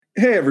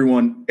Hey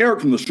everyone,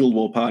 Eric from the Shula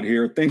Bowl Pod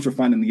here. Thanks for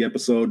finding the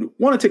episode.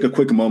 Want to take a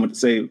quick moment to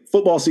say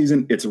football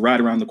season, it's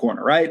right around the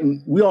corner, right?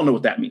 And we all know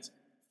what that means.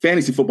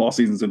 Fantasy football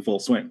season's in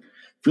full swing.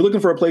 If you're looking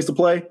for a place to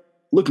play,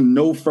 look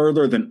no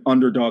further than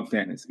Underdog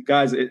Fantasy.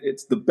 Guys,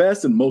 it's the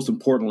best and most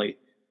importantly,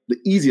 the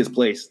easiest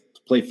place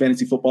to play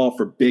fantasy football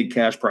for big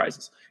cash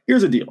prizes.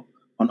 Here's the deal.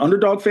 On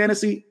Underdog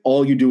Fantasy,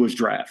 all you do is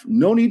draft.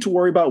 No need to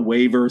worry about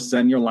waivers,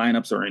 setting your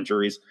lineups, or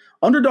injuries.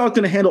 Underdog's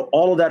going to handle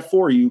all of that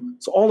for you,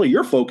 so all of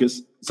your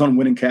focus is on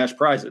winning cash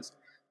prizes.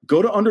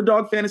 Go to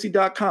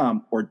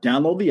UnderdogFantasy.com or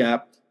download the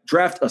app,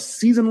 draft a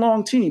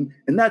season-long team,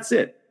 and that's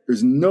it.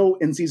 There's no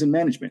in-season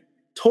management.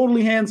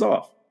 Totally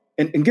hands-off.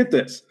 And get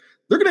this.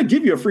 They're going to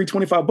give you a free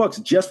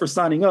 $25 just for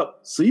signing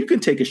up so you can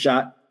take a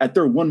shot at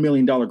their $1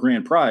 million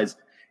grand prize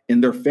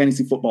in their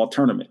fantasy football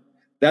tournament.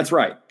 That's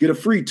right. Get a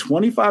free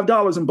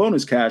 $25 in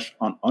bonus cash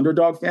on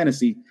Underdog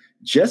Fantasy.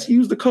 Just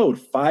use the code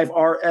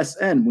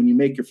 5RSN when you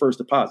make your first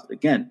deposit.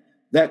 Again,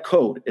 that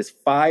code is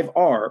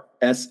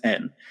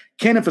 5RSN.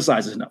 Can't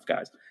emphasize this enough,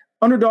 guys.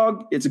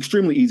 Underdog, it's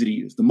extremely easy to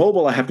use. The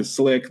mobile app is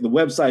slick. The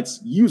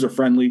website's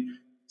user-friendly.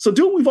 So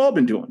do what we've all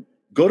been doing.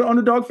 Go to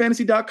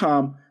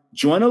UnderdogFantasy.com,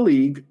 join a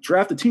league,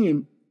 draft a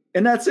team,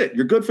 and that's it.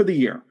 You're good for the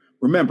year.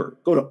 Remember,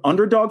 go to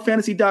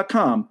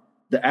UnderdogFantasy.com,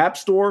 the App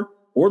Store,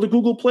 or the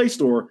Google Play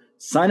Store.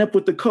 Sign up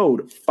with the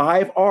code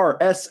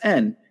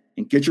 5RSN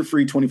and get your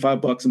free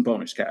 $25 in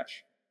bonus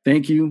cash.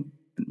 Thank you,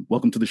 and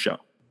welcome to the show.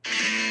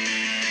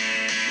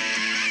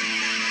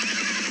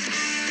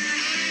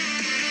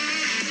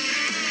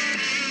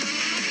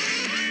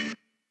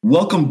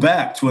 Welcome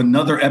back to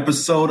another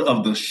episode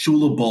of the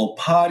Shula Bowl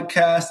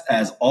podcast.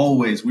 As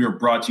always, we are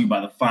brought to you by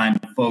the fine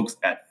folks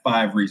at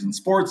 5 Reasons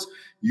Sports,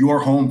 your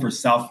home for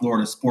South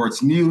Florida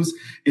sports news.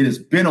 It has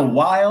been a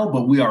while,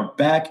 but we are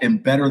back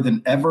and better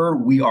than ever.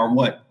 We are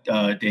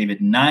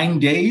David? 9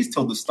 days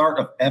till the start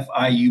of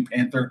FIU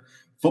Panther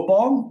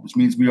football, which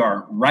means we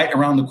are right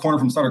around the corner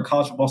from the start of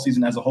college football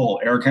season as a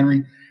whole. Eric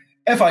Henry,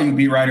 FIU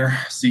beat writer,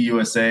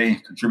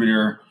 CUSA,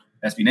 contributor,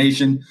 SB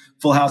Nation.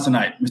 Full house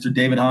tonight. Mr.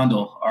 David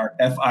Hondel, our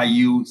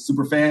FIU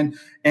superfan.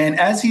 And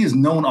as he is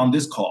known on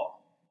this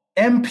call,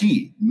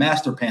 MP,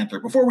 Master Panther.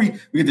 Before we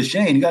get to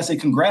Shane, you got to say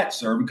congrats,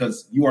 sir,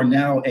 because you are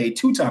now a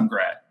 2-time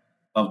grad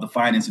of the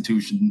fine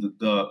institution,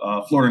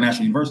 the Florida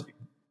National University.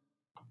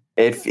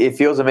 It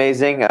feels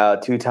amazing.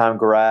 2-time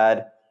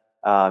grad.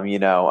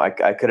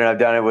 I couldn't have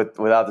done it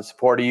without the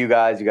support of you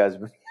guys. You guys,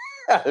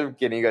 I'm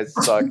kidding. You guys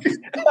suck.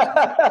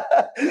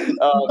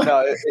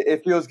 No,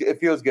 it feels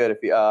good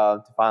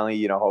to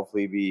finally,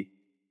 hopefully be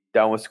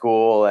done with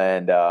school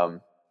and,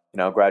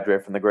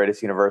 graduate from the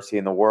greatest university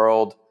in the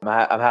world.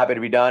 I'm happy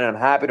to be done, and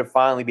I'm happy to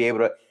finally be able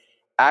to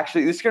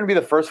actually, this is going to be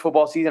the first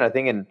football season, I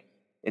think,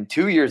 in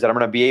 2 years that I'm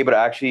going to be able to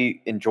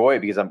actually enjoy it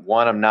because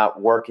I'm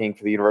not working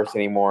for the university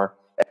anymore.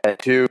 And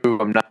 2,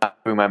 I'm not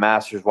doing my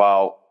master's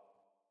while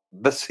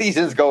the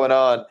season's going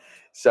on.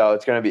 So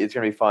it's gonna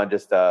be fun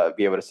just to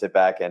be able to sit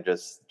back and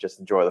just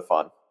enjoy the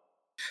fun.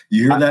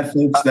 You hear that,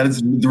 folks? That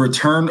is the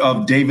return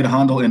of David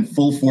Hondel in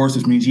full force,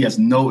 which means he has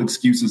no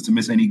excuses to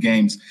miss any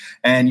games.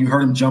 And you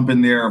heard him jump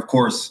in there, of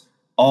course,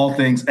 all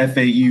things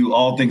FAU,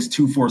 all things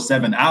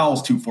 247,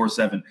 Owls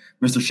 247.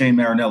 Mr. Shane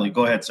Marinelli,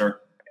 go ahead, sir.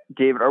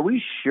 David, are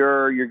we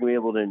sure you're going to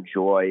be able to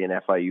enjoy an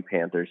FIU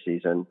Panther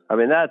season? I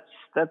mean,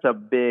 that's a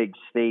big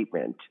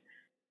statement.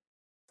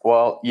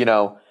 Well,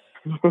 I'm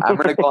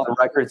going to go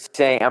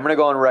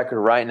on record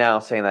right now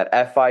saying that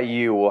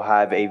FIU will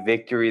have a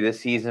victory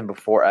this season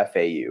before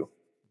FAU.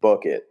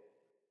 Book it.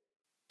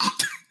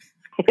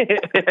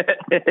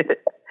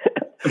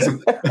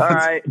 All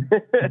right.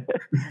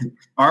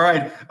 All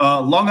right.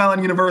 Long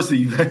Island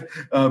University,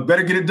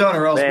 better get it done,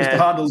 or else Man, Mr.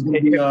 Hondel's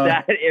going to be.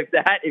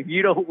 If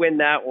you don't win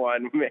that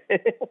one, man.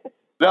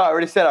 No, I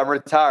already said I'm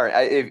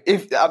retiring.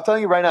 If I'm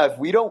telling you right now, if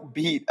we don't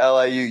beat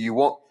LIU, you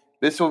won't.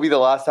 This will be the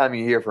last time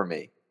you hear from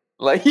me.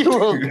 I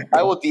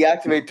will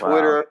deactivate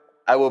Twitter. Wow.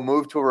 I will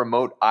move to a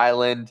remote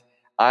island.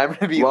 I'm going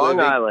to be Long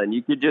Island.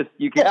 You could go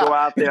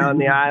out there on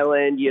the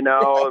island,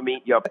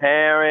 meet your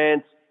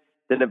parents.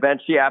 Then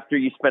eventually, after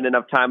you spend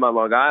enough time on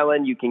Long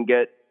Island, you can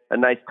get a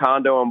nice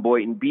condo on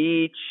Boynton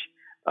Beach.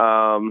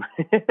 Yeah,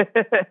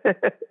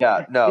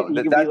 no,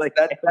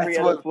 that's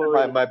what's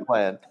my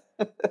plan.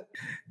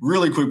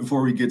 Really quick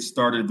before we get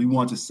started, we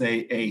want to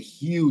say a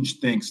huge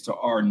thanks to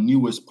our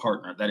newest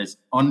partner, that is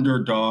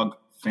Underdog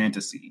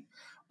Fantasy.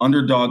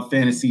 Underdog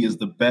Fantasy is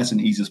the best and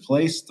easiest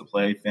place to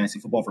play fantasy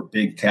football for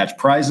big cash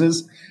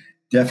prizes.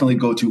 Definitely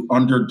go to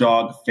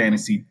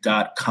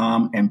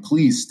UnderdogFantasy.com and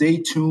please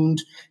stay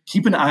tuned.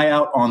 Keep an eye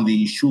out on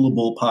the Shula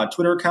Bowl Pod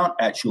Twitter account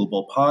at Shula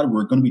Bowl Pod.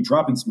 We're going to be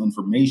dropping some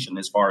information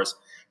as far as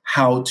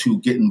how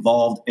to get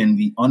involved in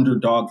the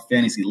Underdog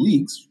Fantasy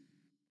Leagues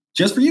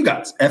just for you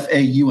guys,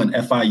 FAU and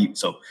FIU.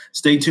 So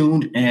stay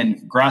tuned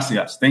and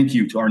gracias. Thank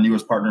you to our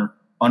newest partner,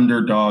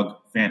 Underdog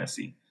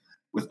Fantasy.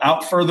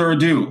 Without further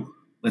ado,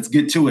 let's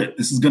get to it.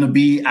 This is going to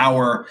be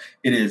August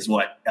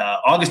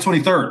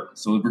 23rd.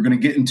 So we're going to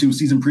get into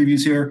season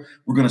previews here.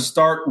 We're going to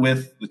start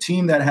with the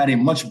team that had a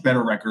much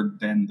better record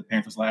than the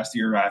Panthers last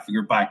year. I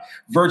figured by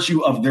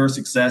virtue of their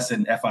success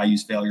and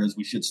FIU's failures,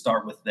 we should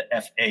start with the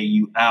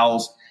FAU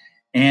Owls.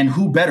 And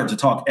who better to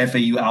talk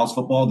FAU Owls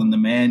football than the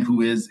man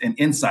who is an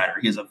insider?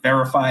 He is a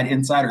verified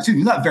insider. Excuse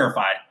me, he's not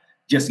verified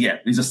just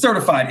yet. He's a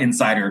certified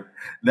insider.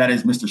 That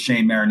is Mr.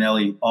 Shane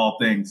Marinelli, all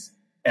things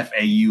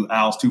FAU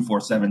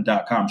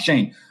Owls247.com.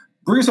 Shane,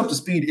 bring us up to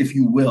speed, if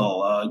you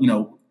will.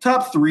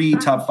 Top 3,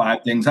 top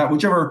 5 things,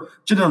 whichever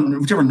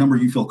number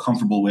you feel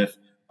comfortable with,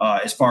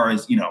 as far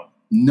as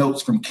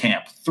notes from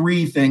camp.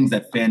 3 things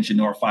that fans should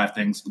know, or 5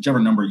 things, whichever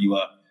number you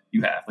have.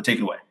 But take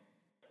it away.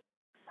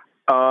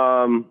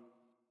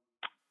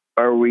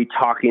 Are we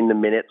talking the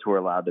minutes we're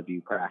allowed to view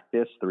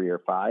practice, 3 or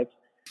 5?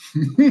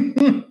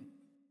 Shane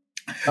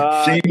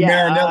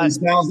Marinelli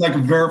sounds like a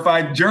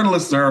verified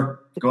journalist, sir.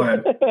 Go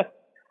ahead.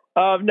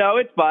 No,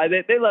 it's fine.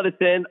 They let us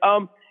in.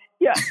 I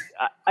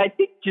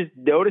think just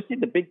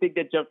noticing the big thing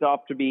that jumped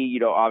off to me,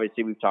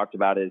 obviously we've talked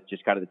about it, is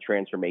just kind of the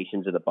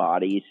transformations of the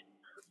bodies.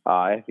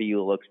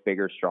 FAU looks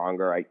bigger,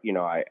 stronger. I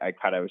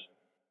kind of was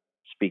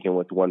speaking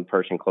with one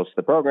person close to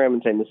the program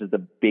and saying this is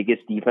the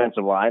biggest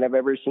defensive line I've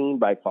ever seen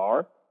by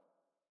far.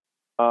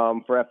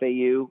 For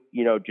FAU,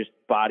 just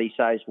body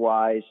size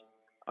wise,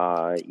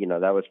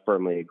 that was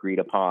firmly agreed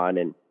upon.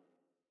 And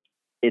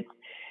there's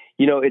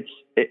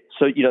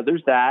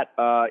that,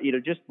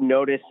 just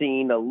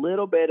noticing a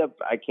little bit of,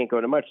 I can't go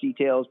into much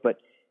details, but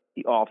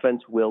the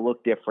offense will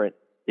look different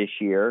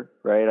this year,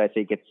 right? I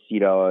think it's,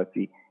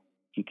 if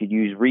you could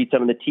read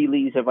some of the tea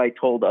leaves, have I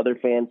told other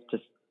fans to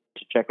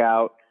check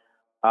out,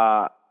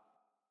 I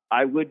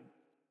would,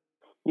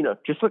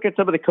 just look at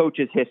some of the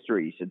coaches'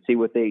 histories and see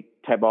what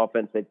type of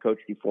offense they've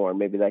coached before, and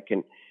maybe that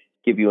can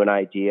give you an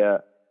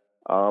idea.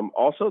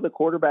 Also, the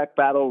quarterback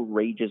battle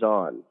rages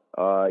on.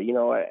 I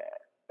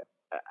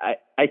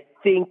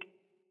think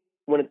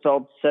when it's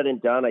all said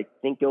and done, I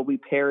think it'll be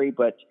Perry,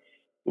 but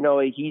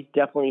he's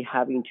definitely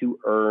having to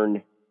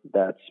earn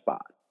that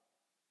spot.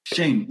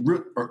 Shane, go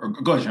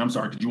ahead, Shane. I'm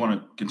sorry. Did you want to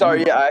continue?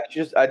 Sorry, yeah,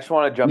 I just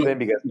want to jump in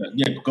because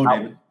go,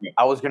 David.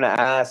 I was going to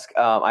ask.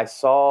 I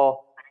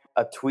saw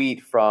a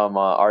tweet from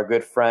our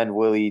good friend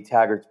Willie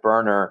Taggart's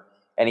burner,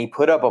 and he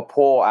put up a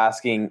poll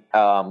asking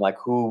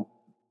who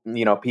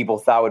people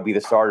thought would be the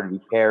starter, to be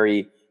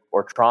Perry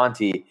or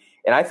Tronti,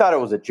 and I thought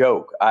it was a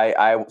joke.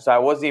 So I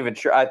wasn't even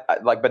sure.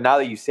 But now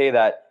that you say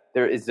that,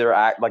 there's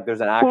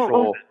an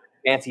actual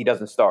chance he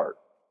doesn't start.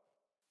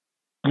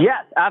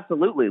 Yes,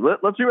 absolutely.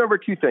 Let's remember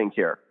 2 things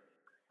here.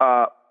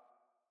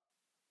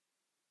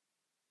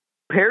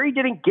 Perry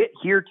didn't get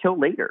here till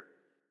later.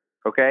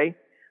 Okay.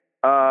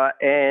 So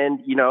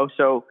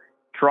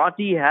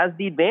Tronti has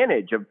the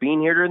advantage of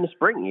being here during the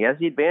spring. He has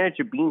the advantage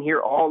of being here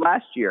all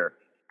last year.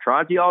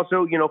 Tronti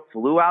also,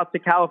 flew out to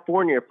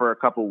California for a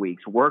couple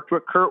weeks, worked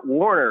with Kurt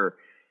Warner.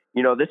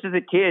 This is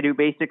a kid who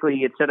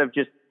basically, instead of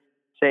just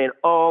saying,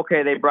 oh,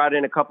 okay, they brought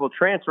in a couple of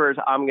transfers,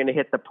 I'm going to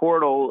hit the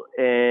portal.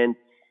 And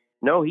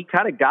no, he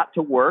kind of got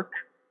to work.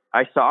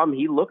 I saw him.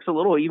 He looks a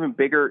little even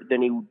bigger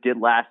than he did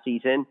last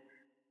season.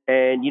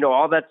 And,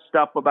 all that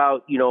stuff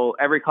about,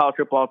 every college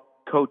football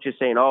coach is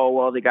saying, oh,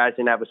 well, the guys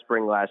didn't have a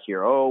spring last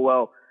year. Oh,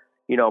 well,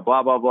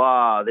 blah, blah,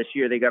 blah. This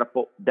year they got a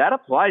full. That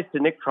applies to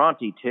Nick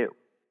Tronti too.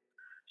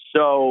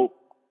 So,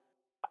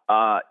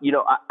 I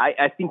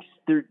think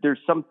there's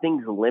some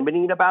things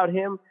limiting about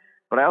him,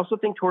 but I also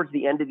think towards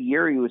the end of the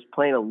year, he was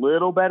playing a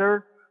little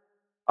better.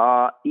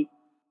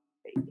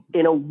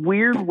 In a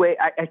weird way,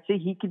 I'd say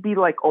he could be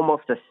like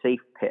almost a safe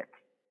pick,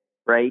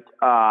 right?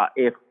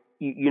 If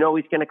he's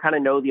going to kind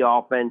of know the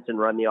offense and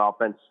run the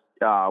offense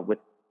with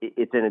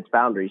it's in its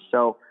boundaries.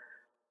 So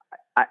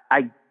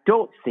I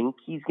don't think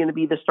he's going to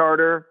be the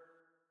starter,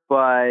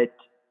 but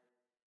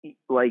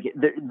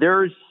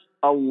there's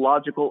a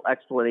logical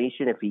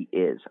explanation if he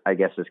is, I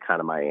guess, is kind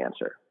of my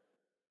answer.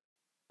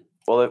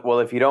 Well,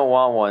 if you don't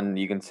want one,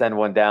 you can send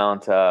one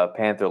down to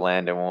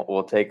Pantherland, and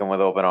we'll take him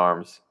with open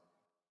arms.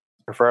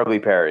 Preferably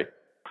Perry.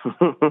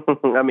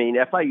 I mean,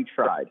 FIU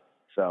tried.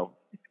 So,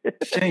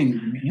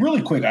 Shane,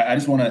 really quick, I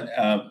just want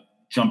to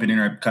jump in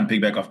here and kind of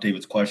piggyback off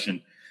David's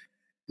question.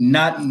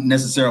 Not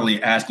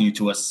necessarily asking you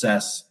to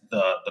assess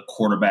the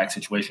quarterback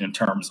situation in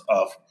terms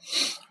of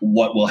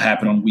what will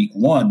happen on week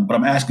 1, but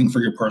I'm asking for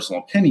your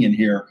personal opinion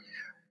here.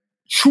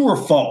 True or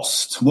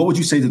false? What would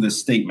you say to this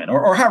statement?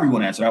 Or however you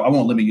want to answer it. I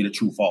won't limit you to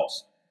true,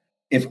 false.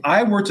 If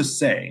I were to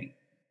say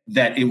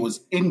that it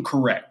was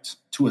incorrect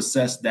to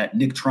assess that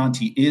Nick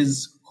Tronti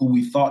is who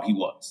we thought he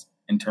was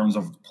in terms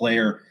of the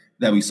player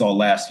that we saw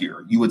last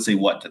year, you would say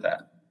what to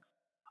that?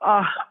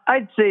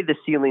 I'd say the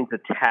ceiling's a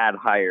tad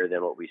higher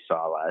than what we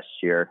saw last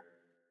year.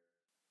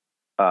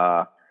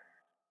 But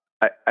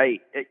I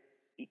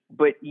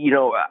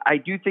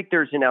do think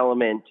there's an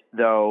element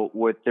though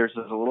there's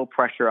a little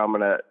pressure. I'm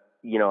gonna,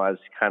 as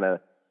kind of,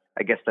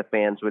 I guess the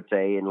fans would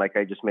say, and like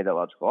I just made that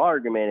logical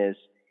argument, is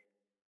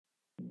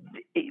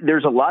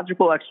there's a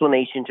logical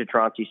explanation to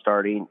Tronti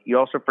starting. You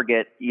also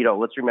forget,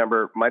 let's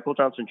remember Michael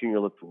Johnson Jr.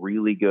 looked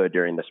really good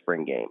during the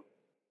spring game.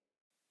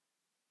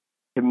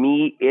 To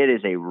me, it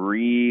is a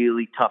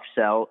really tough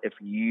sell if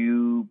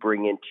you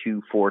bring in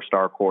 2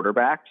 4-star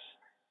quarterbacks,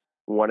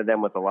 one of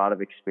them with a lot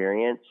of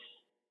experience,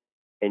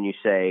 and you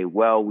say,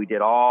 well, we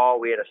had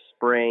a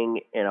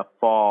spring and a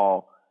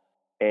fall,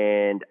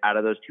 and out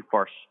of those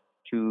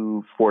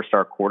 2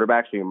 4-star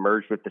quarterbacks, we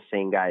emerged with the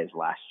same guy as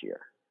last year.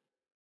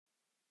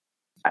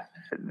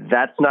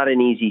 That's not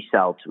an easy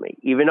sell to me,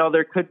 even though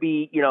there could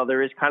be,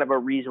 there is kind of a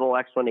reasonable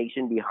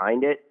explanation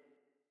behind it,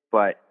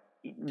 but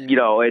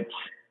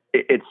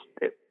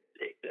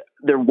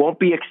there won't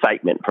be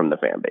excitement from the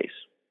fan base.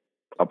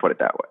 I'll put it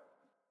that way.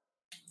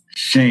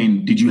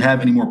 Shane, did you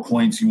have any more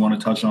points you want to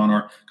touch on,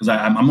 or because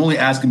I'm only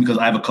asking because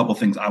I have a couple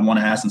things I want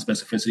to ask in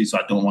specificity, so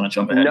I don't want to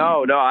jump ahead.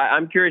 No,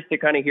 I'm curious to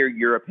kind of hear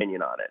your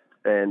opinion on it,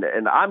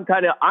 and I'm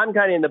kind of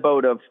in the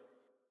boat of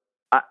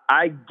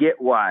I get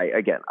why.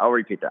 Again, I'll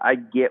repeat that. I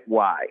get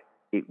why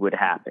it would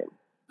happen,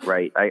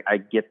 right? I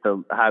get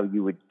how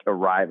you would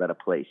arrive at a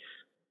place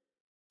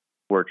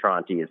where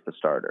Tronti is the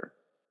starter,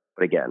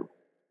 but again,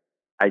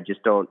 I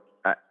just don't.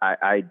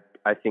 I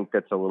think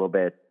that's a little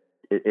bit.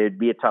 It'd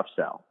be a tough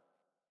sell.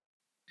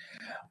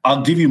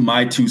 I'll give you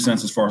my 2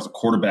 cents as far as the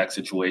quarterback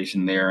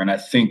situation there, and I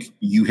think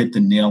you hit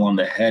the nail on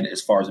the head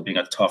as far as it being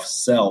a tough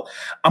sell.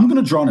 I'm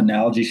going to draw an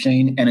analogy,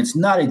 Shane, and it's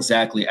not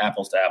exactly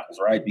apples to apples,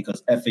 right?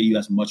 Because FAU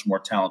has much more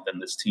talent than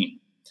this team.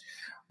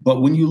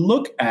 But when you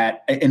look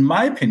at, in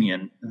my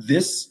opinion,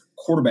 this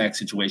quarterback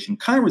situation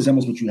kind of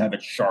resembles what you have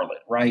at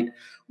Charlotte, right?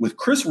 With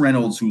Chris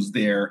Reynolds, who's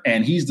there,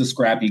 and he's the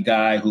scrappy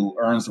guy who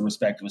earns the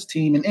respect of his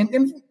team.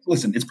 And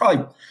listen, it's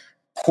probably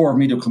poor of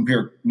me to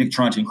compare Nick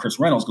Tronti and Chris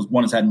Reynolds because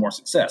one has had more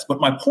success. But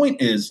my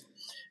point is,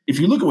 if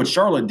you look at what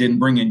Charlotte did and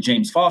bring in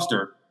James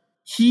Foster,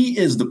 he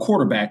is the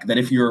quarterback that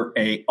if you're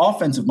a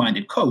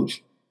offensive-minded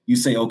coach, you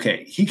say,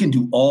 okay, he can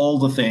do all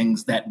the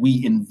things that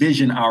we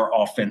envision our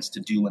offense to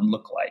do and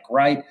look like,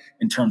 right?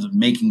 In terms of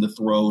making the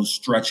throws,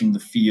 stretching the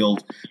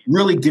field,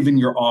 really giving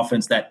your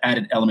offense that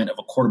added element of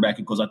a quarterback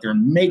who goes out there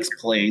and makes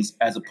plays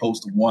as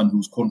opposed to one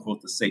who's quote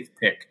unquote the safe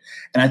pick.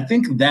 And I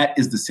think that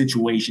is the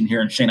situation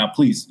here. And Shane, now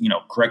please,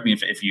 correct me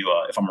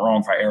if I'm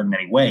wrong, if I erred in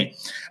any way.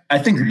 I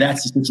think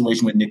that's the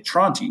situation with Nick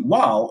Tronti.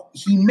 While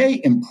he may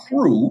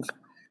improve,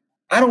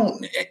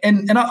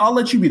 I'll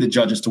let you be the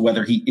judge as to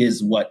whether he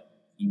is what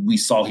we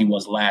saw he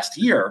was last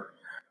year.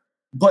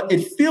 But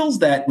it feels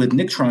that with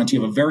Nick Tronti,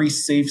 you have a very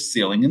safe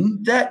ceiling.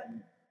 And that,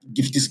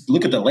 if you just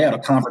look at the layout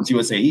of Conference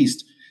USA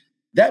East,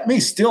 that may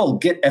still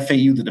get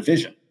FAU the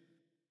division.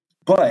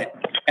 But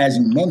as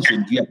you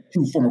mentioned, you have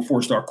 2 former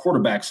 4-star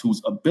quarterbacks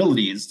whose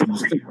abilities,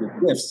 whose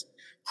gifts,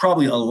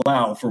 probably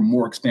allow for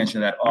more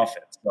expansion of that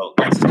offense. So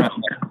that's kind of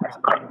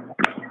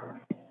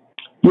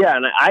yeah,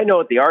 and I know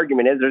what the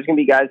argument is. There's going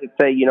to be guys that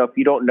say, if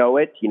you don't know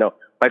it,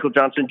 Michael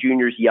Johnson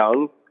Jr. is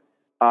young.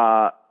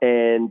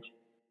 And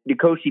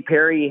N'Kosi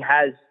Perry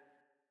has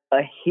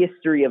a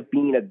history of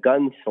being a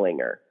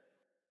gunslinger,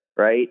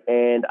 right?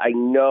 And I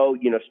know,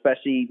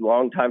 especially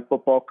longtime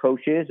football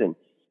coaches and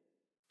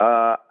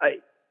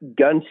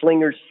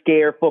gunslingers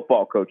scare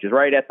football coaches,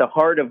 right? At the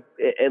heart of,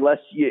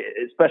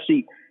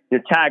 especially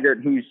Taggart,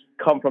 who's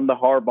come from the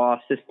Harbaugh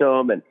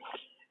system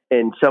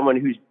and someone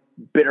who's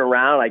been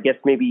around, I guess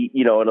maybe,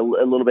 and a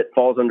little bit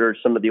falls under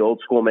some of the old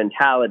school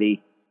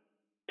mentality.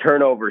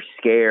 Turnovers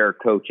scare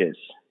coaches.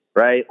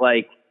 Right?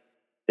 Like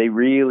they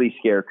really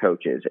scare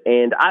coaches.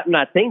 And I'm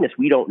not saying this,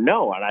 we don't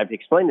know. And I've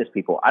explained this to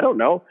people. I don't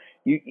know.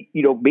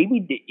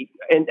 Maybe,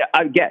 and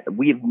again,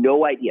 we have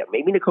no idea.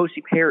 Maybe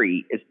N'Kosi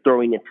Perry is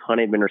throwing a ton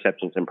of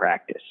interceptions in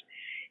practice.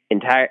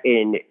 And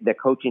the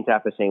coaching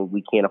staff is saying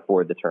we can't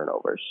afford the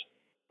turnovers.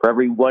 For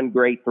every one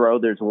great throw,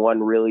 there's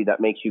one really that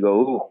makes you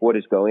go, ooh, what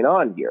is going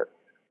on here?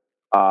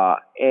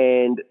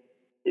 And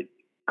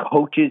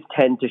coaches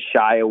tend to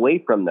shy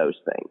away from those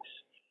things.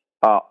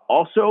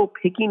 Also,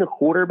 picking a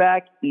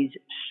quarterback is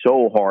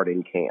so hard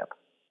in camp.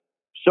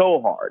 So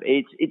hard.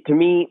 To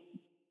me,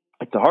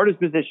 it's the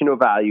hardest position to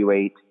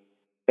evaluate.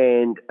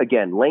 And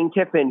again, Lane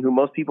Kiffin, who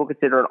most people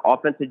consider an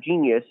offensive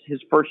genius, his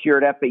first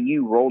year at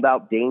FAU rolled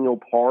out Daniel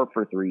Parr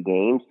for 3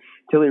 games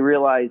till he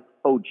realized,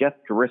 Jeff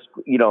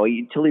Driscoll,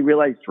 until he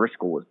realized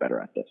Driscoll was better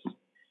at this.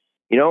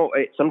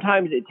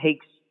 Sometimes it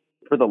takes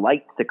for the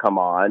lights to come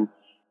on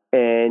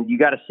and you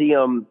got to see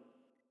them,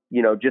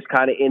 just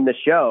kind of in the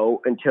show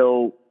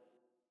until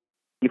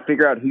you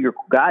figure out who your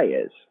guy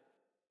is.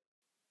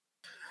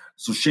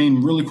 So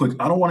Shane, really quick,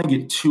 I don't want to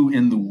get too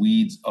in the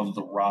weeds of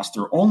the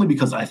roster, only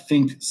because I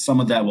think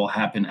some of that will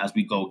happen as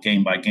we go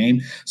game by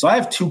game. So I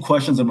have 2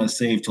 questions I'm going to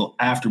save till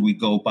after we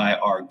go by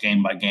our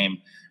game by game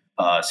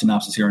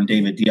synopsis here. And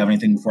David, do you have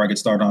anything before I get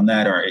started on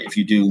that? Or if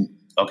you do,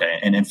 okay.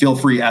 And feel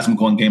free as I'm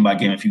going game by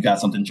game. If you got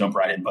something, jump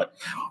right in. But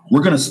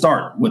we're going to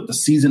start with the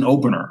season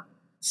opener,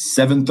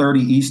 7:30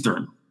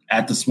 Eastern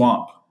at the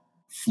Swamp.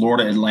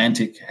 Florida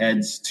Atlantic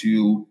heads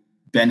to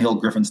Ben Hill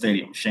Griffin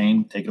Stadium.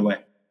 Shane, take it away.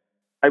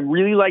 I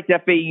really liked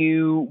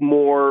FAU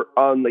more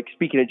on, like,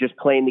 speaking of just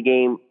playing the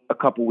game a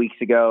couple weeks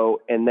ago.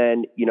 And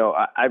then,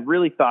 I've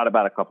really thought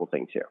about a couple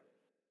things here,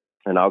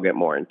 and I'll get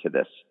more into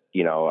this.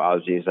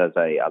 I'll use on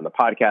the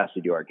podcast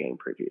to do our game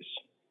previews.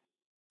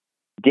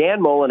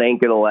 Dan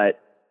Mullen's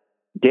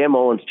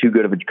too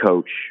good of a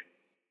coach.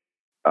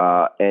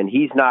 And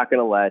he's not going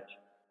to let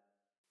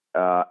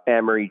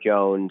Emory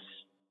Jones,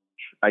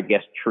 I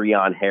guess,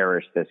 Treon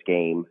Harris this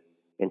game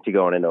into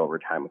going into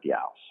overtime with the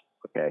Owls.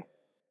 Okay.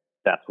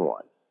 That's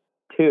one.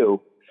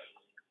 Two,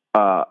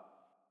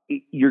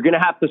 you're going to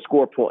have to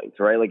score points,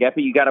 right? Like,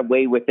 FAU got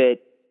away with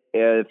it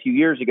a few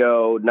years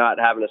ago, not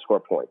having to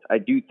score points. I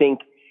do think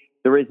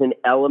there is an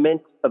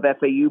element of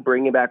FAU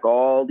bringing back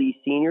all these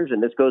seniors,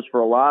 and this goes for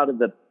a lot of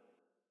the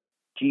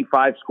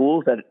G5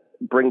 schools that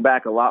bring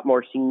back a lot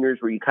more seniors,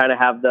 where you kind of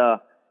have the,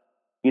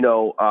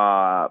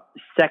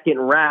 second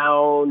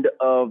round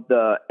of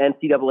the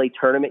NCAA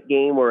tournament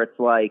game where it's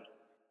like,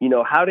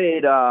 how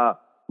did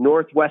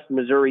Northwest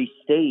Missouri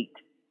State,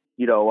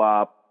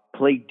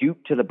 play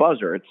Duke to the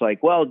buzzer? It's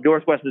like, well,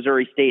 Northwest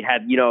Missouri State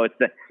had, it's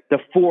the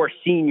four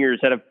seniors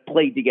that have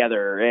played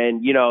together,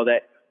 and,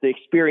 that the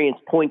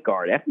experienced point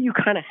guard. FAU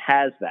kind of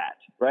has that,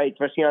 right?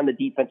 Especially on the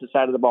defensive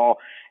side of the ball,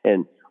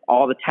 and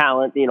all the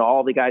talent,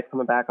 all the guys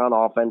coming back on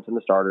offense and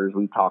the starters.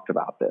 We've talked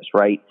about this,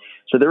 right?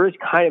 So there is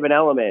kind of an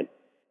element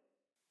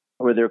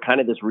where they're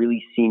kind of this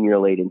really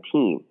senior-laden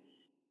team.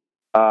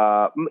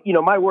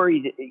 My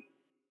worry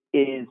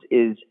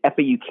is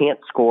FAU can't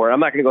score. I'm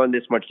not going to go into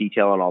this much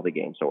detail on all the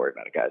games. Don't worry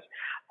about it, guys.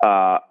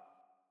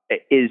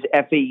 Is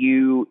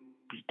FAU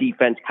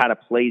defense kind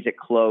of plays it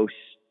close.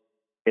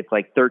 It's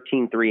like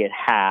 13-3 at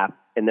half,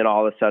 and then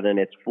all of a sudden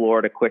it's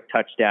Florida quick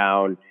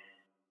touchdown,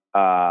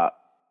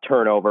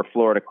 turnover,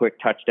 Florida quick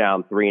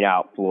touchdown, 3 and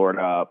out.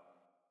 Florida,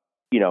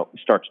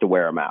 starts to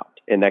wear them out.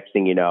 And next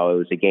thing you know, it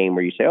was a game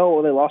where you say, oh,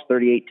 well, they lost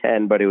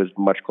 38-10, but it was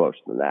much closer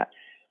than that.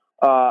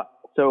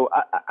 So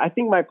I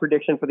think my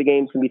prediction for the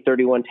game is going to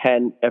be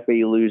 31-10.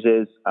 FAU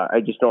loses. I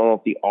just don't know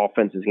if the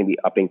offense is going to be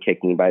up and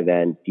kicking by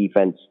then.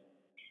 Defense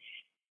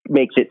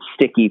makes it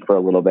sticky for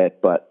a little bit,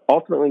 but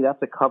ultimately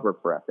that's a cover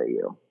for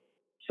FAU.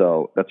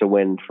 So that's a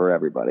win for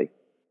everybody.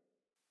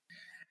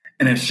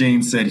 And as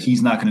Shane said,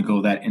 he's not going to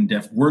go that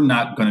in-depth. We're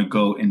not going to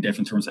go in-depth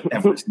in terms of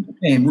every single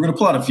game. We're going to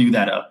pull out a few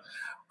that I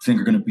think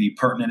are going to be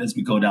pertinent as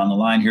we go down the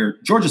line here.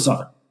 Georgia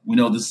Southern. We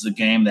know this is a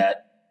game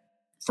that,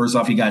 first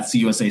off, you got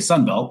CUSA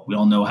Sunbelt. We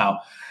all know how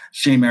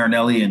Shane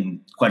Marinelli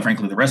and, quite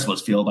frankly, the rest of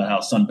us feel about how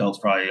Sunbelt's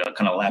probably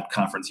kind of lapped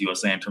Conference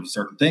USA in terms of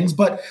certain things.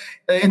 But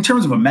in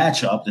terms of a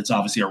matchup, it's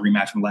obviously a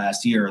rematch from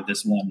last year.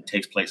 This one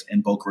takes place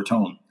in Boca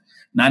Raton.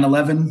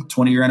 9/11,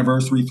 20-year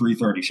anniversary,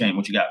 3:30. Shane,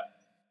 what you got?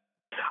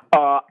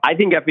 I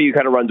think FAU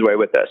kind of runs away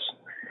with this.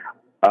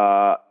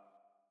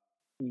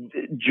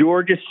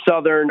 Georgia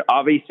Southern,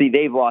 obviously,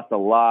 they've lost a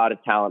lot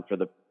of talent for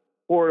the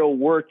portal.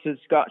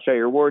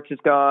 Shire Wirtz is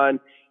gone.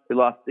 They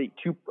lost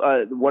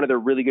one of their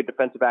really good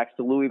defensive backs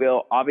to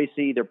Louisville.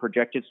 Obviously, their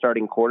projected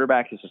starting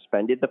quarterback is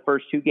suspended the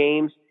first 2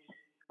 games.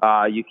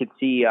 You could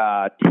see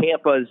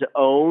Tampa's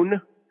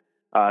own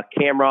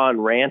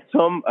Cameron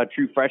Ransom, a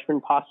true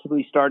freshman,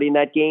 possibly starting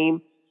that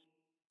game.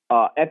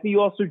 FAU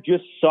also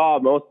just saw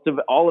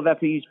all of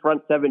FAU's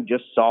front seven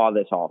just saw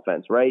this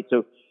offense, right?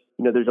 So,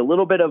 there's a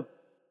little bit of,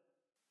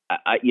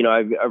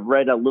 I've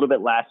read a little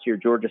bit last year,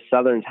 Georgia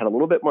Southern's had a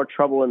little bit more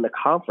trouble in the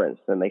conference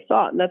than they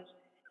thought. And that's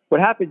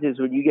what happens is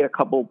when you get a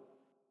couple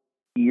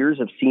years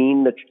of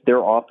seeing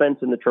their offense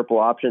in the triple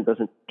option, it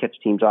doesn't catch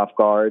teams off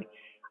guard.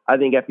 I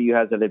think FAU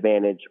has an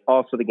advantage.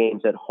 Also, the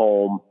game's at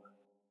home.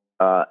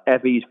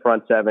 FAU's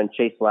front seven,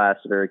 Chase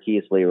Lassiter,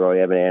 Keas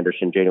Leroy, Evan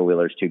Anderson, Jaden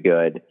Wheeler's too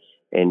good.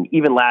 And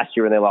even last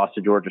year when they lost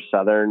to Georgia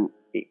Southern,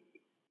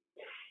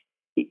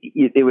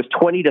 it was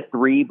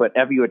 20-3, but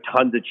FAU had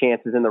tons of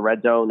chances in the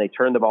red zone. They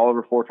turned the ball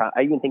over 4 times.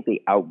 I even think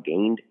they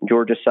outgained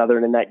Georgia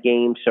Southern in that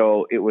game.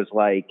 So it was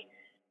like,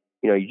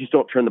 you just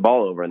don't turn the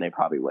ball over, and they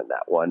probably win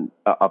that one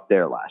up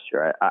there last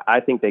year. I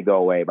think they go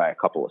away by a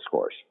couple of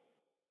scores.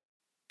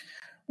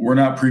 We're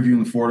not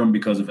previewing Fordham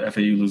because if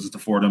FAU loses to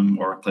Fordham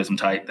or plays them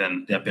tight,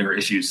 then they have bigger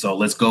issues. So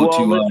let's go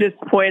to. Let's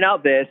just point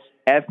out this: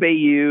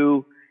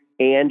 FAU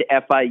and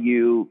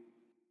FIU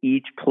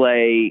each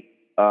play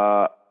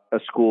a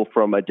school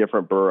from a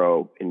different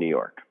borough in New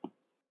York.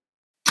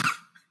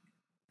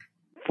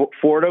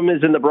 Fordham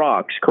is in the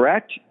Bronx,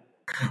 correct?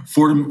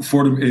 Fordham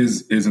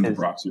is in the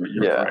Bronx. You're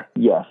correct.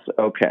 Yes.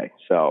 Okay.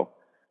 So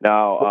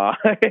now,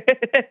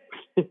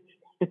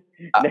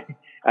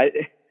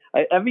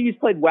 FAU's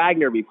played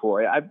Wagner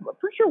before. I'm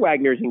pretty sure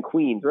Wagner's in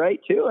Queens, right?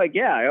 Too. Like,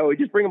 yeah. We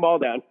just bring them all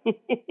down.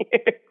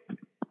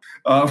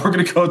 We're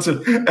going to go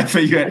to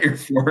FAU at Air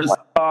Force.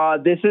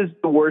 This is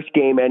the worst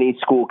game any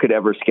school could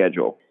ever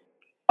schedule.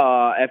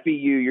 FAU,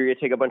 you're going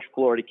to take a bunch of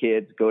Florida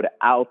kids, go to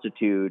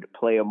altitude,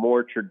 play a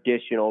more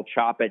traditional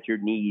chop at your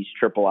knees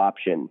triple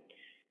option.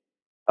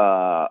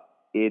 I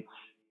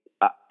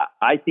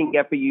think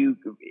FAU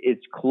is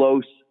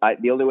close.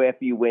 The only way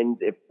FAU wins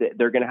if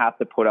they're going to have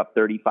to put up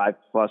 35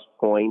 plus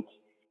points,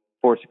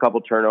 force a couple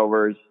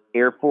turnovers.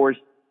 Air Force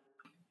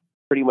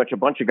pretty much a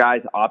bunch of guys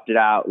opted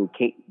out and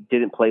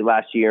didn't play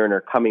last year and are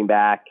coming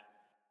back.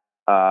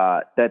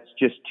 That's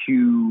just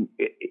too.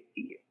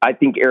 I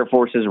think Air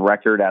Force's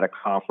record at a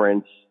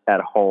conference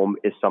at home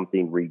is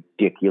something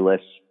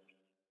ridiculous.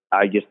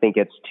 I just think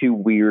it's too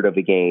weird of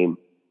a game.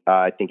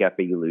 I think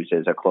FAU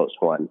loses a close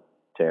one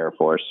to Air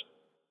Force.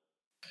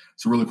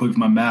 So really quick, if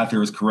my math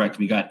here is correct,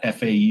 we got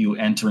FAU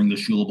entering the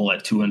Shula Bowl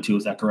at 2-2.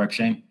 Is that correct,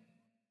 Shane?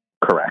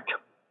 Correct.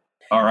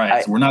 All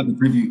right. So we're not going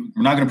to preview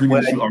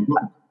the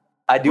Shula.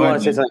 I do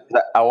want to say something.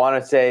 I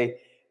want to say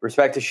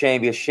respect to Shane,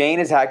 because Shane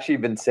has actually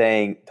been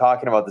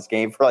talking about this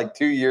game for like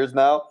 2 years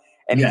now,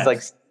 and he's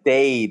like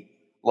stayed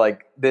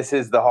like this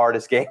is the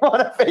hardest game on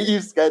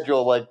FAU's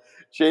schedule. Like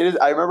Shane is.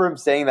 I remember him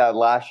saying that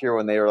last year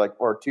when they were like,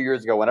 or 2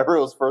 years ago, whenever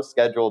it was first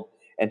scheduled,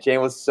 and Shane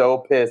was so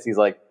pissed. He's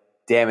like,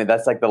 damn it,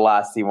 that's like the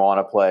last team I want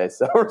to play.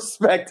 So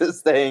respect to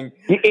staying.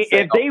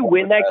 If they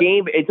win that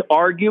game, it's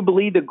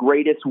arguably the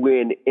greatest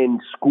win in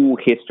school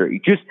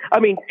history.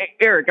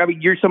 Eric,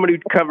 you're somebody who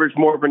covers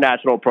more of a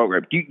national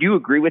program. Do you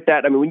agree with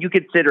that? I mean, when you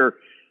consider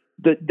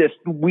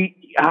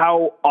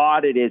how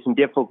odd it is and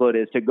difficult it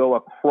is to go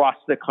across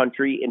the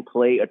country and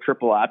play a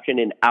triple option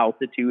in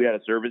altitude at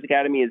a service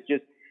academy, is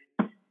just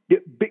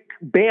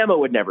Bama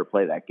would never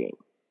play that game.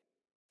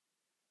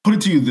 Put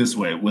it to you this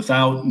way,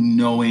 without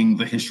knowing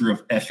the history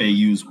of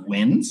FAU's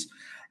wins,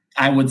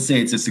 I would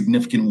say it's a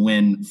significant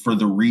win for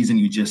the reason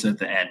you just said at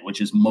the end, which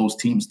is most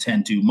teams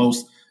tend to,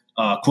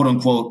 quote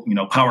unquote,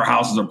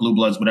 powerhouses or blue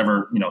bloods,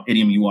 whatever,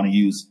 idiom you want to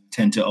use,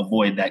 tend to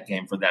avoid that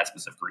game for that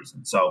specific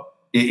reason. So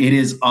it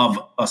is of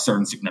a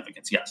certain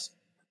significance. Yes.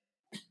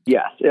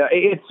 Yes.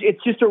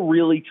 It's just a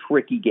really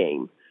tricky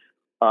game.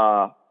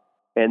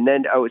 And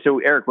then, so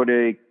Eric, what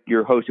are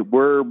your hosts?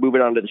 We're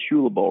moving on to the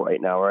Shula Bowl right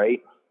now,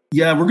 right?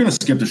 Yeah, we're going to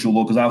skip the Shula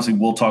Bowl because obviously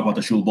we'll talk about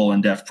the Shula Bowl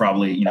in depth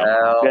probably.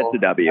 That's a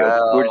W.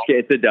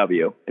 It's a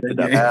W. It's a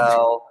W.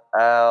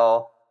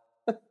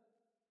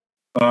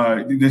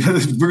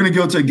 We're going to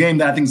go to a game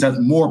that I think is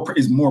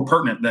more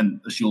pertinent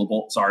than the Shula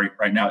Bowl. Sorry,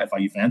 right now,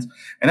 FIU fans.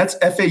 And that's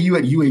FAU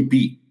at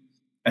UAB.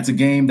 That's a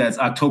game that's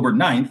October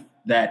 9th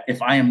that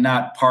if I am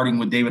not partying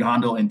with David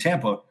Hondo in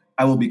Tampa,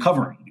 I will be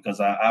covering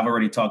because I've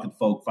already talked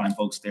to fine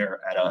folks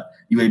there at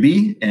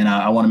UAB, and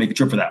I want to make a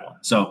trip for that one.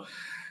 So,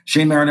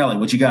 Shane Marinelli,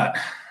 what you got?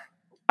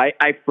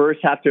 I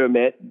first have to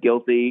admit,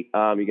 guilty.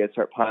 You guys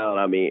start piling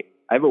on me.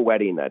 I have a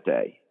wedding that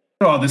day.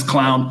 Oh, this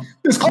clown.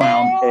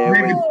 Oh!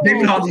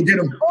 David Hondo, get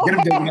him,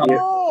 David Hondo.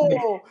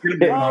 Oh,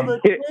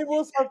 the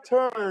tables have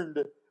turned.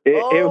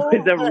 It was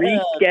a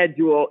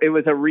reschedule. It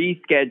was a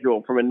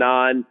reschedule from a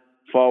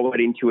non-fall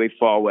wedding to a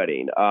fall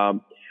wedding.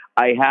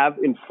 I have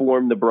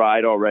informed the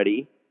bride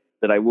already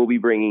that I will be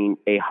bringing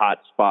a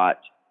hotspot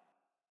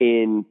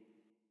in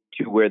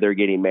to where they're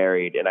getting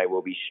married, and I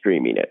will be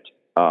streaming it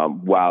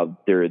while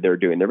they're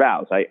doing their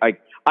vows. I've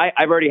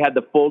already had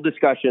the full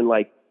discussion.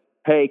 Like,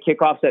 hey,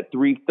 kickoff's at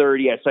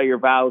 3:30. I saw your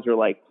vows are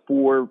like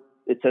 4.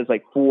 It says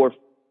like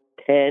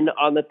 4:10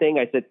 on the thing.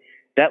 I said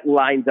that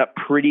lines up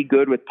pretty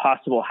good with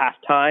possible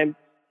halftime.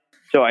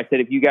 So I said,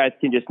 if you guys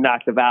can just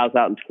knock the vows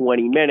out in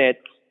 20 minutes.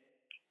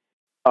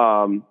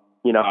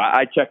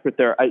 I checked with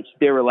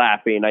they were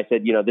laughing. I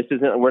said,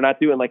 we're not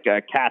doing like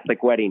a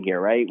Catholic wedding here,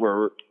 right?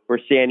 We're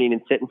standing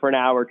and sitting for an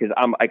hour because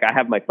I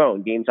have my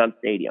phone, Games on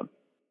Stadium.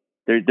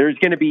 I'm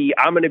going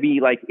to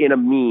be like in a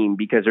meme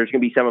because there's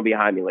going to be someone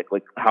behind me, like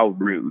how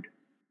rude.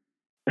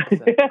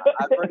 Listen,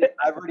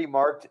 I've already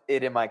marked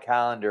it in my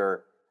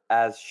calendar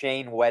as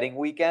Shane wedding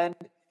weekend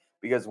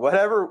because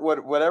whatever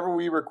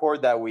we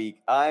record that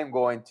week, I'm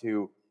going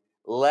to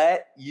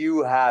let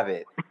you have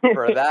it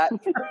for that.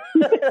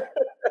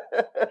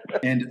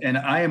 And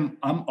I'm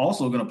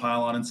also going to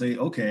pile on and say,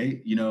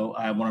 okay,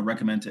 I want to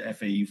recommend to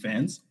FAU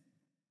fans,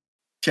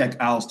 check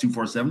Owls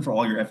 247 for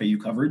all your FAU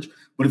coverage.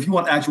 But if you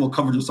want actual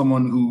coverage of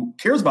someone who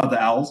cares about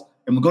the Owls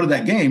and will go to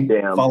that game,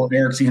 follow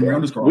Eric C. Henry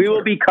 _ We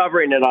will be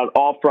covering it on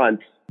all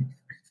fronts.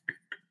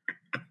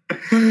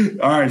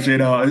 All right,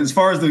 Shane. As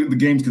far as the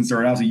game's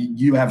concerned, obviously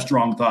you have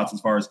strong thoughts as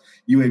far as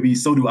UAB.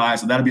 So do I.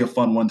 So that'll be a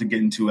fun one to get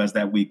into as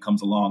that week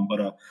comes along.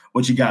 But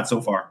what you got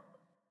so far?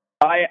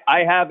 I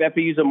have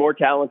FAU's a more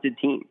talented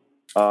team.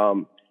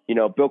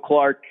 Bill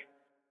Clark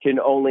can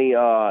only,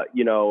 I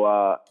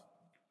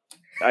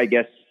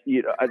guess,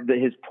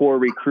 his poor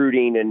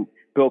recruiting and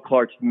Bill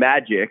Clark's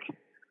magic.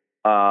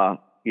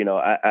 Eric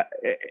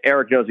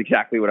knows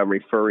exactly what I'm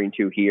referring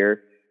to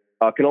here.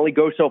 Can only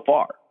go so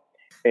far.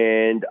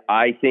 And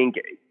I think,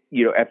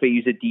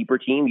 FAU's a deeper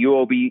team.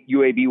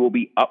 UAB will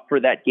be up for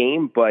that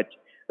game. But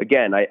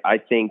again, I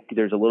think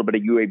there's a little bit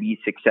of UAB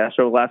success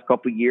over the last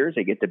couple of years.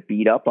 They get to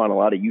beat up on a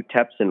lot of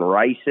UTEPs and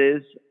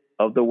Rices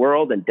of the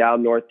world and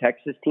down North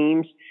Texas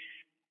teams.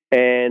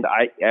 And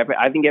I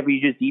think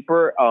FAU's just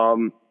deeper.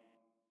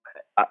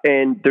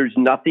 And there's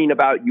nothing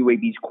about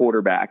UAB's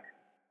quarterback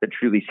that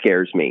truly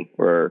scares me.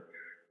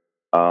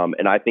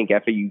 And I think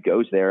FAU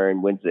goes there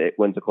and wins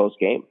a close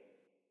game.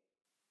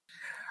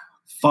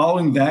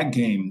 Following that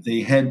game,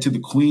 they head to the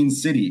Queen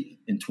City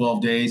in 12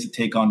 days to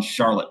take on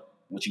Charlotte.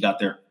 What you got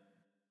there?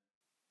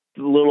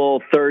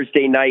 Little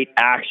Thursday night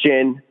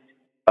action.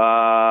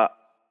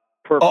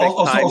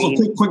 perfect timing.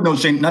 Also, quick note,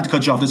 Shane, not to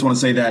cut you off, just want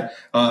to say that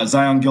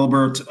Zion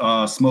Gilbert,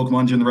 Smoke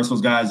Mungeon, the rest of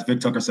those guys,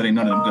 Vic Tucker said ain't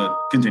none of them good.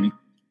 Continue.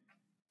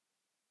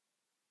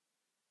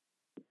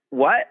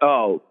 What?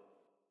 Oh,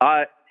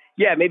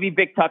 yeah, maybe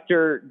Vic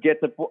Tucker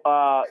gets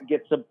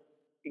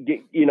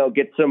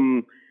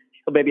some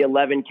maybe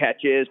 11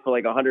 catches for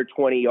like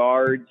 120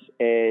 yards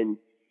and,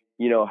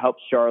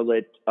 helps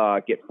Charlotte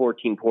get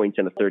 14 points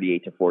in a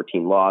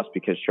 38-14 loss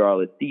because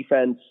Charlotte's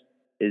defense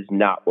is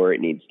not where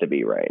it needs to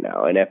be right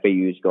now. And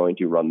FAU is going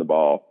to run the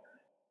ball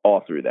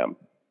all through them.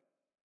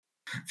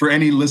 For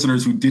any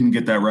listeners who didn't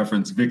get that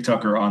reference, Vic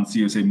Tucker on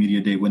CUSA Media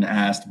Day, when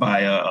asked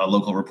by a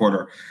local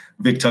reporter,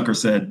 Vic Tucker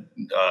said,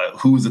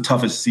 who was the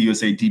toughest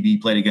CUSA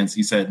DB played against?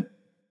 He said,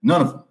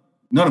 none of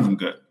them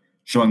good,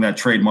 showing that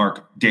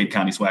trademark Dade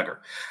County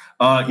swagger.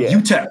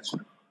 UTEP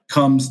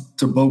comes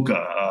to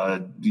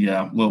Boca.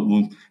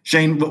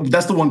 Shane,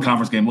 that's the one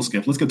conference game we'll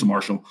skip. Let's get to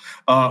Marshall.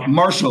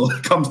 Marshall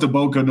comes to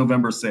Boca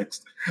November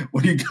 6th.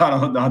 What do you got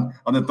on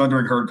the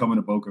Thundering Herd coming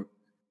to Boca?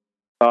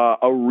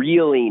 A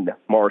reeling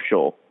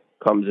Marshall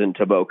comes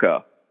into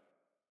Boca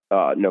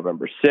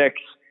November 6th.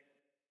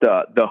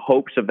 The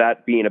hopes of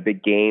that being a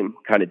big game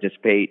kind of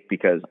dissipate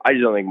because I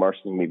just don't think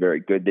Marshall's going to be very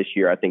good this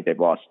year. I think they've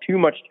lost too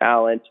much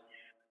talent.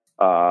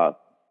 I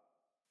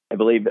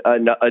believe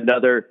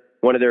another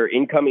one of their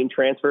incoming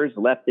transfers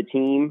left the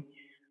team.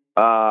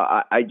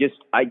 I just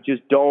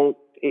don't.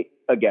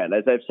 Again,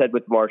 as I've said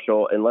with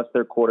Marshall, unless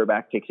their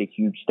quarterback takes a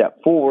huge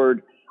step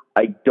forward,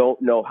 I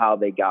don't know how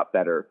they got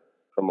better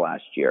from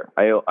last year.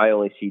 I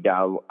only see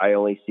them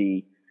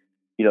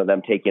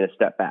taking a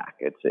step back.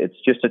 It's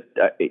just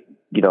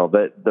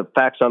the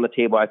facts on the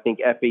table. I think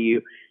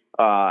FAU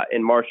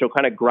and Marshall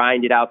kind of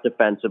grind it out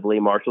defensively.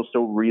 Marshall's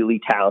still really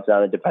talented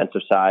on the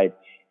defensive side.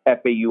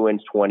 FAU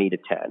wins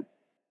 20-10.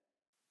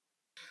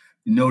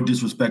 No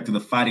disrespect to the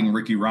Fighting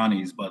Ricky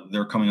Ronnies, but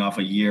they're coming off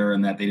a year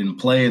and that they didn't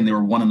play, and they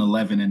were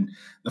 1-11 in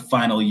the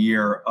final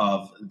year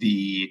of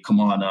the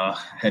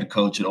head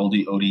coach at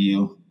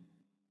ODU.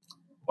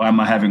 Why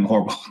am I having a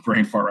horrible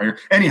brain fart right here?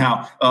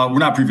 Anyhow, we're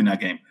not previewing that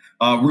game.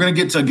 We're going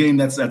to get to a game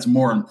that's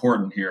more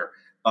important here.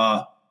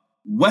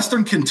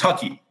 Western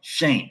Kentucky,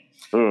 Shane,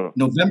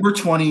 November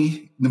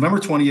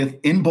 20th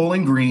in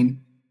Bowling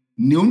Green,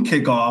 noon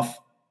kickoff.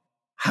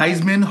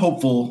 Heisman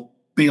hopeful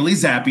Bailey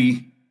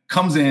Zappi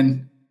comes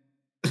in,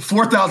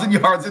 4,000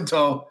 yards in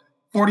tow,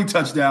 40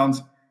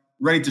 touchdowns,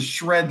 ready to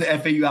shred the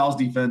FAU Owls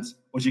defense.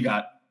 What you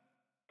got?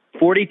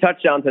 40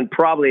 touchdowns and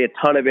probably a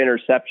ton of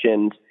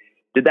interceptions.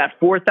 Did that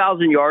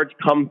 4,000 yards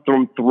come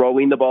from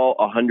throwing the ball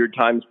 100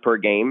 times per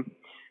game?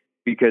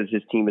 Because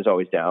his team is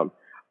always down.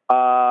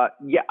 I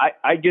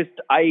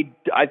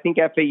think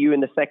FAU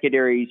in the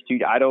secondaries too.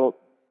 I don't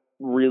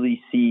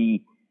really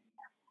see.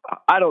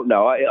 I don't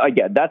know.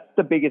 Again, that's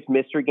the biggest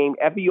mystery game.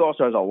 FAU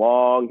also has a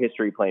long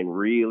history playing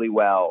really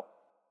well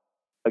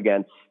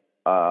against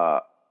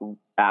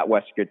at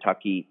Western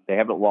Kentucky. They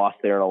haven't lost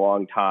there in a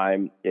long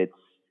time. It's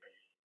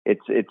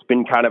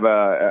been kind of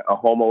a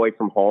home away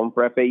from home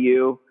for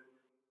FAU.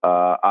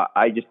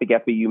 I just think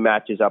FAU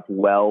matches up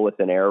well with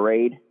an air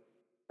raid.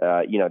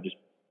 Just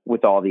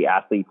with all the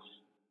athletes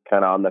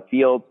kind of on the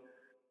field.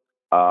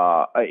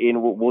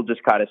 And we'll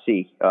just kind of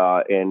see.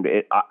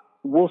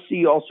 We'll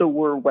see also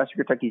where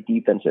Western Kentucky's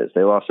defense is.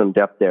 They lost some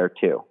depth there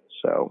too.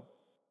 So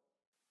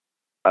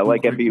I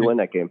like FAU in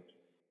that game.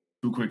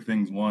 Two quick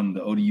things. One,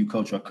 the ODU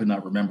coach I could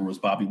not remember was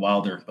Bobby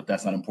Wilder, but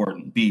that's not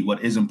important. B,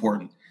 what is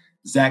important?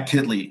 Zach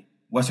Kitley,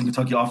 Western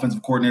Kentucky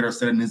offensive coordinator,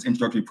 said in his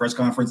introductory press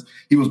conference,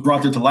 he was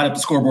brought there to light up the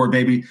scoreboard,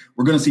 baby.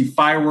 We're going to see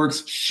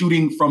fireworks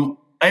shooting from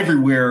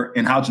everywhere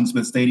in Houchin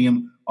Smith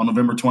Stadium on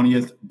November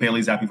 20th.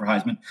 Bailey's happy for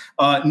Heisman.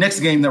 Next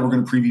game that we're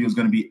going to preview is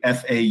going to be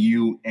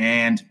FAU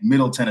and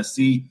Middle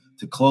Tennessee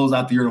to close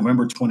out the year,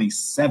 November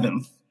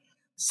 27th,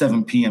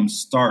 7 p.m.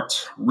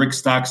 start. Rick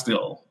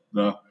Stockstill,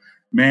 the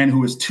man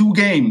who is 2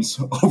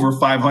 games over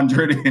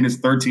 500 in his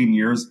 13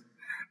 years.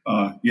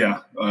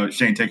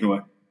 Shane, take it away.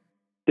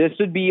 This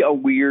would be a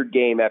weird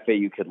game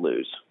FAU could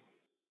lose.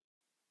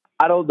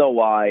 I don't know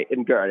why.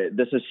 And granted,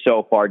 this is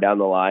so far down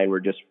the line.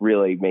 We're just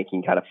really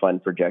making kind of fun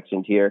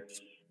projections here.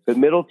 But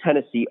Middle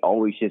Tennessee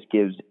always just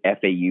gives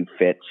FAU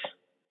fits.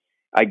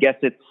 I guess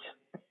it's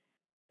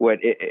what,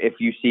 if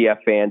you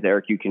CF fans,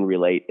 Eric, you can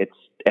relate. It's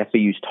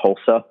FAU's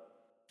Tulsa.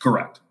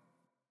 Correct.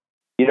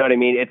 You know what I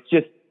mean? It's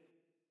just,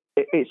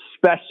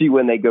 especially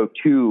when they go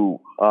to,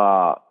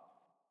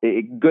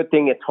 good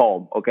thing it's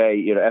home.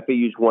 Okay.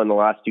 FAU's won the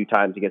last 2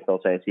 times against Middle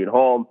Tennessee at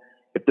home.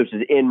 If this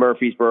is in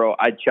Murfreesboro,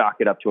 I'd chalk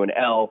it up to an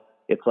L.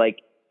 It's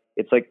like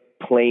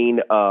playing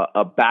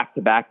a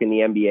back-to-back in the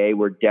NBA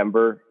where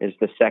Denver is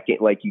the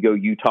second, like you go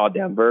Utah,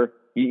 Denver.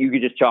 You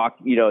could just chalk,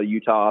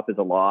 Utah up as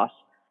a loss.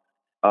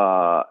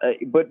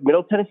 But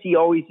Middle Tennessee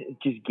always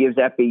just gives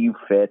FAU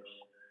fits.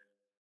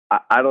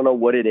 I don't know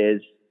what it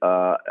is.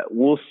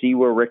 We'll see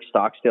where Rick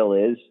Stockstill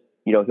is.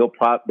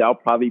 That'll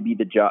probably be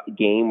the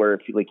game where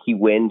if he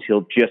wins,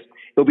 he'll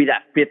be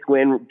that 5th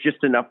win,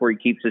 just enough where he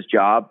keeps his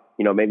job.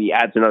 Maybe he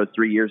adds another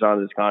 3 years on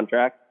his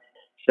contract.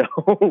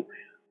 So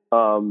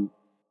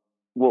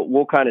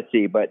we'll kind of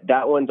see, but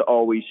that one's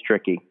always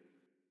tricky.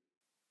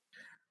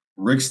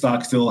 Rick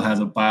Stockstill has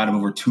a buyout of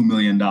over $2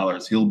 million.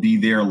 He'll be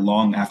there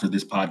long after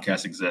this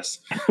podcast exists.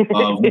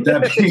 With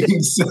that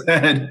being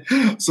said,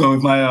 so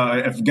if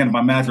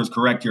my math is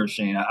correct here,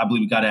 Shane, I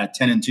believe we got to add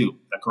 10-2. Is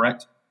that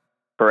correct?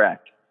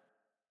 Correct.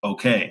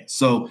 Okay.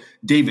 So,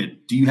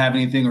 David, do you have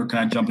anything, or can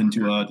I jump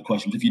into the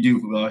questions? If you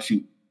do,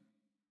 shoot.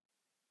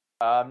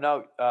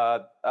 No,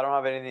 I don't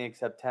have anything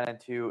except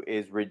 10-2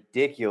 is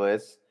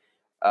ridiculous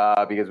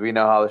because we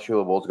know how the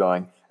Shula Bowl's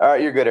going. All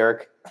right, you're good,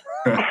 Eric.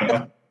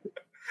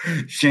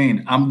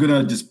 Shane, I'm going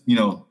to just,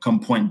 come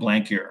point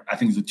blank here. I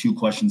think these are two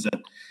questions that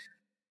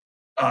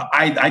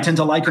I tend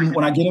to like them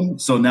when I get them.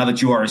 So now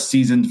that you are a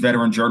seasoned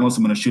veteran journalist,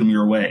 I'm going to shoot them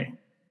your way.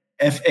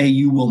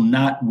 FAU will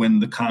not win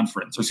the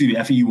conference, or excuse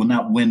me, FAU will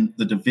not win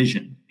the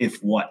division if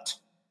what?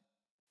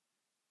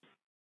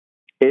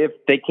 If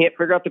they can't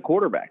figure out the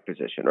quarterback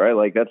position, right?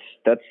 Like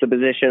that's the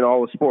position in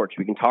all of sports.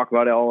 We can talk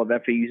about all of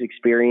FAU's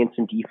experience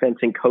in defense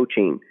and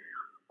coaching.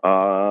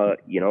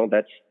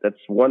 That's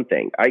one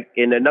thing.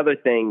 And another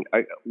thing,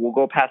 we'll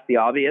go past the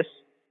obvious.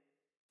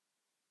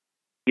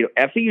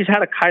 FAU's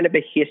had a kind of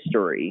a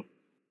history,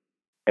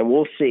 and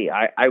we'll see.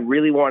 I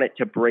really want it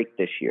to break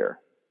this year.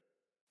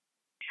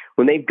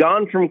 When they've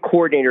gone from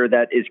coordinator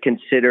that is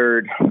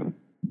considered,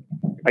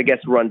 I guess,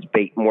 runs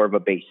more of a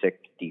basic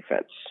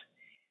defense,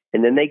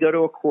 and then they go to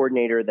a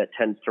coordinator that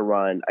tends to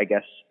run, I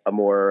guess, a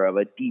more of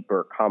a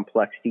deeper,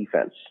 complex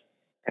defense.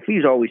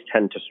 FAU's always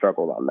tend to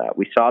struggle on that.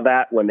 We saw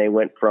that when they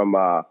went from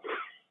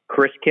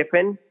Chris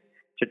Kiffin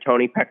to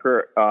Tony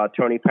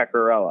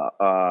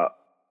Pecorella.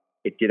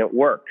 It didn't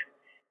work.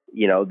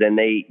 Then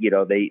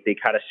they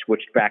kind of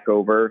switched back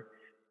over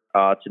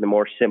to the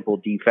more simple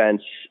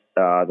defense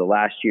the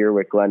last year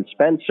with Glenn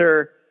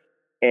Spencer,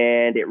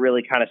 and it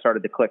really kind of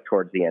started to click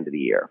towards the end of the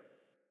year.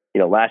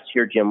 Last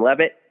year, Jim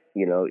Leavitt,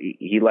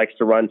 he likes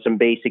to run some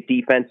basic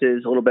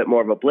defenses, a little bit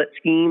more of a blitz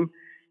scheme.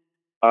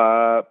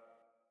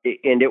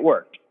 And it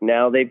worked.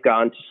 Now they've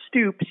gone to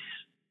Stoops,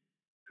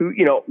 who,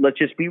 let's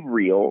just be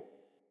real,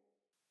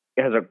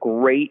 has a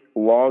great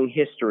long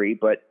history,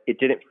 but it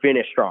didn't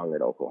finish strong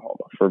at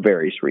Oklahoma for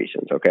various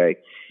reasons. Okay.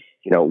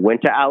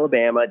 Went to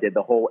Alabama, did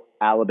the whole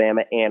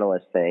Alabama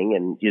analyst thing,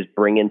 and just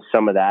bringing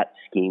some of that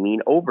scheming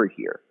over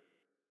here.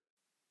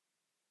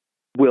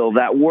 Will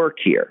that work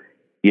here?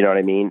 You know what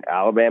I mean?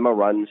 Alabama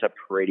runs a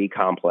pretty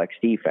complex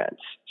defense.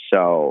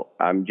 So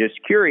I'm just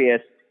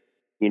curious,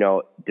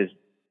 there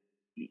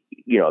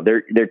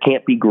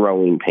can't be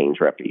growing pains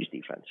for FAU's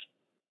defense.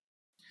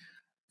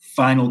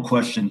 Final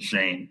question,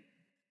 Shane.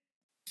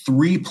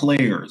 3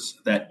 players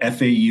that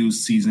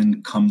FAU's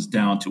season comes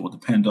down to will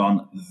depend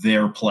on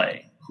their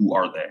play. Who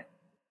are they?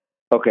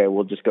 Okay,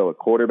 we'll just go with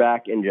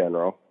quarterback in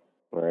general.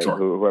 All right, sure.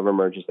 Whoever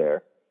emerges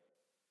there.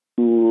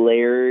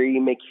 Larry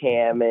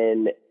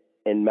McCammon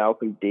and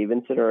Malcolm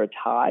Davidson are a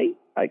tie.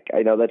 I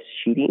know that's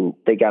cheating.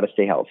 They got to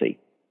stay healthy.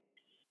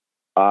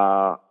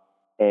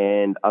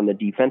 And on the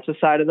defensive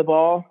side of the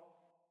ball,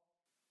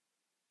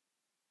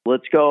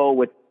 let's go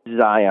with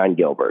Zion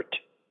Gilbert.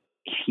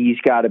 He's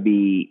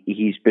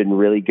been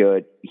really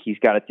good. He's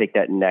got to take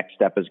that next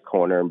step as a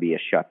corner and be a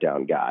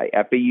shutdown guy.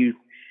 FAU's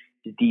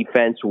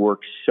defense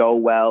works so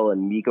well,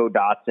 and Miko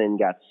Dotson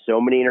got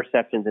so many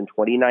interceptions in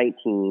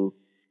 2019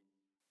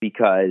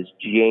 because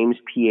James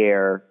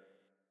Pierre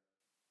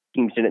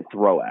teams didn't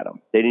throw at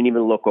him. They didn't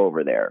even look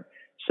over there.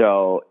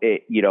 So,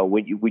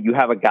 when you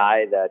have a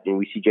guy that, and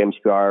we see James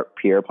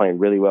Pierre playing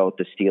really well with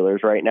the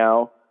Steelers right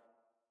now,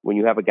 when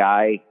you have a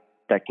guy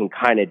that can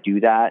kind of do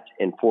that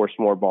and force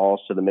more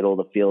balls to the middle of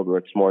the field where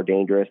it's more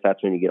dangerous,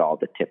 that's when you get all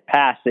the tip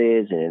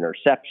passes and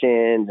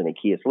interceptions and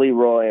Akias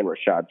Leroy and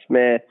Rashad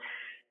Smith,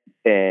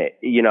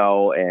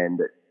 and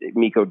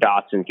Miko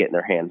Dotson getting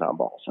their hands on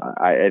balls.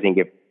 I think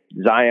if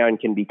Zion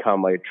can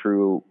become a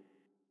true,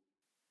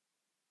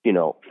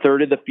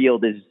 third of the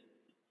field is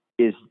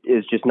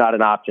just not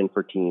an option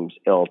for teams.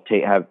 It'll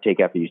take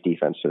FAU's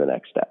defense to the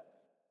next step.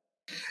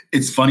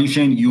 It's funny,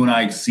 Shane, you and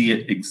I see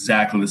it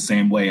exactly the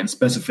same way, and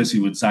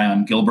specificity with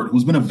Zion Gilbert,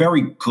 who's been a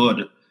very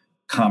good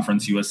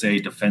Conference USA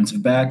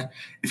defensive back.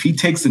 If he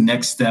takes the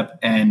next step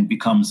and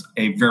becomes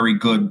a very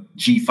good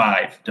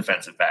G5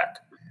 defensive back,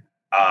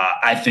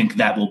 I think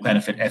that will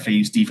benefit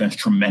FAU's defense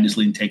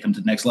tremendously and take them to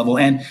the next level.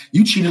 And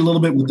you cheated a little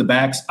bit with the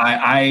backs.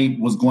 I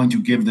was going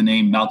to give the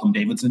name Malcolm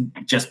Davidson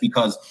just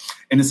because,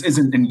 and this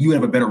isn't, and you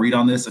have a better read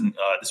on this, and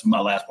this is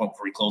my last point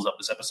before we close up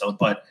this episode,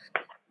 but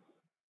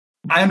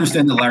I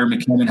understand that Larry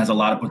McCammon has a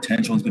lot of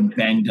potential. He's been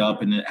banged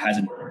up and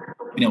hasn't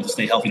been able to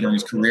stay healthy during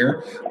his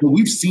career. But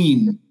we've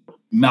seen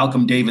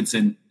Malcolm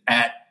Davidson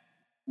at,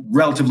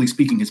 relatively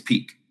speaking, his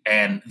peak.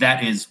 And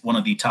that is one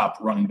of the top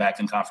running backs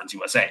in Conference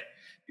USA.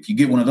 If you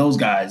get one of those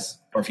guys,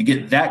 or if you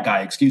get that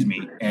guy,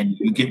 and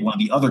you get one of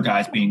the other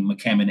guys being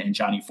McCammon and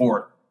Johnny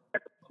Ford,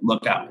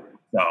 look out.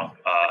 So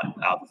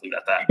I'll just leave it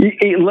at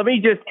that. Let me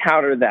just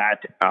counter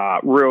that.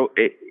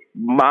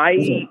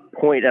 My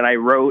point, and I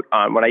wrote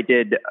on when I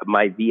did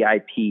my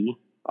VIP,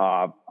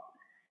 for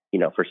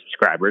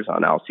subscribers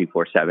on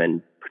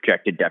LC47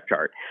 projected depth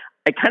chart,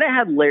 I kind of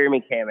had Larry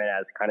McCammon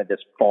as kind of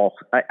this false,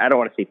 I don't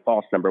want to say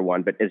false number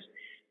one, but as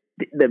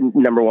the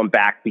number one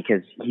back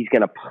because he's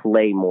going to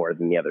play more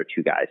than the other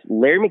two guys.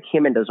 Larry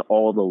McKimmon does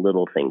all the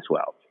little things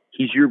well.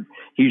 He's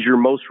your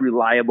most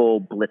reliable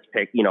blitz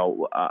pick,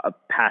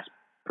 pass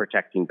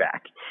protecting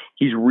back.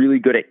 He's really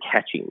good at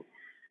catching.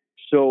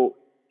 So,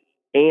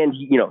 and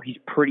he's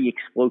pretty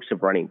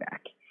explosive running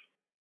back.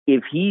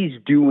 If he's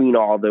doing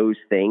all those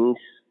things,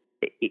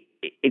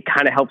 it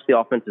kind of helps the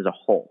offense as a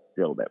whole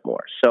a little bit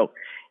more. So,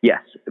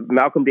 yes,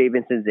 Malcolm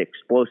Davidson's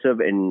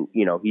explosive, and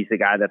he's the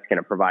guy that's going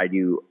to provide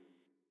you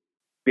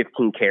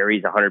 15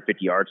 carries,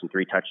 150 yards, and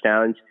 3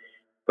 touchdowns.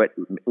 But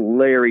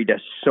Larry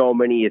does so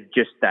much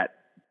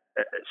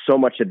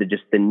of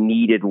the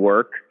needed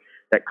work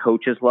that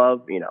coaches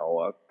love.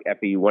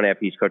 One of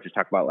FAU's coaches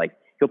talk about, like,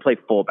 he'll play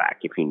fullback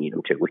if you need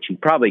him to, which he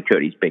probably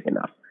could. He's big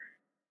enough.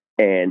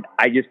 And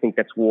I just think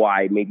that's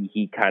why maybe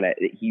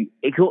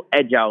he'll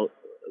edge out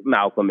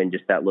Malcolm in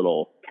just that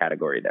little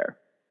category there.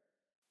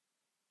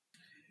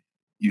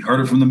 You heard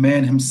it from the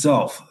man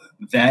himself.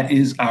 That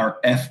is our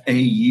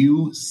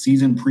FAU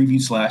season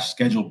preview /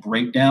 schedule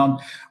breakdown.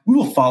 We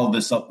will follow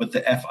this up with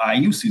the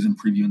FIU season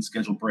preview and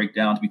schedule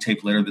breakdown to be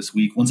taped later this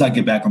week. Once I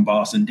get back from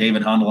Boston,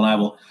 David Handel and I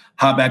will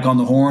hop back on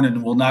the horn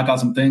and we'll knock out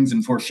some things.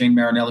 And for Shane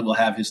Marinelli, will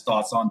have his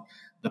thoughts on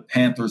the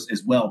Panthers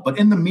as well. But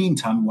in the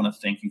meantime, we want to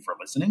thank you for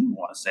listening. We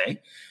want to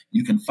say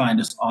you can find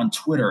us on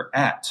Twitter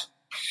at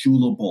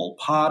Shula Bowl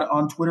Pod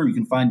on Twitter. You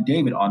can find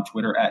David on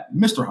Twitter at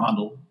Mr.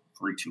 Handel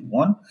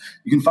 321.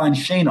 You can find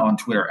Shane on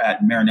Twitter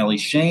at Marinelli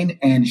Shane.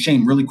 And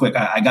Shane, really quick,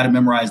 I got to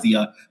memorize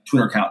the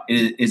Twitter account.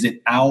 Is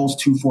it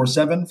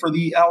Owls247 for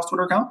the Owls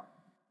Twitter account?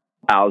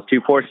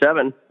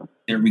 Owls247.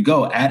 There we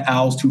go. At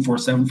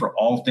Owls247 for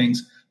all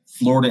things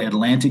Florida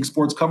Atlantic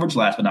sports coverage.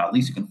 Last but not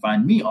least, you can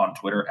find me on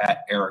Twitter at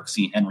Eric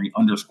C. Henry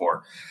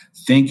 _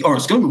 Thank you. Or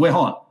excuse me, wait,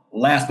 hold on.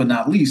 Last but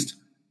not least,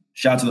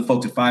 shout out to the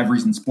folks at 5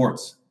 Reasons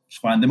Sports. Just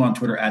find them on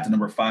Twitter at the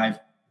number 5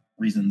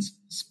 Reasons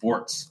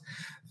Sports.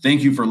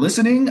 Thank you for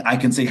listening. I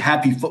can say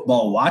happy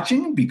football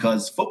watching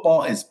because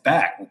football is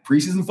back.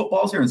 Preseason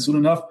football is here, and soon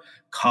enough,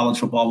 college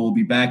football will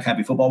be back.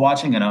 Happy football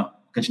watching, and I'll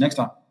catch you next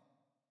time.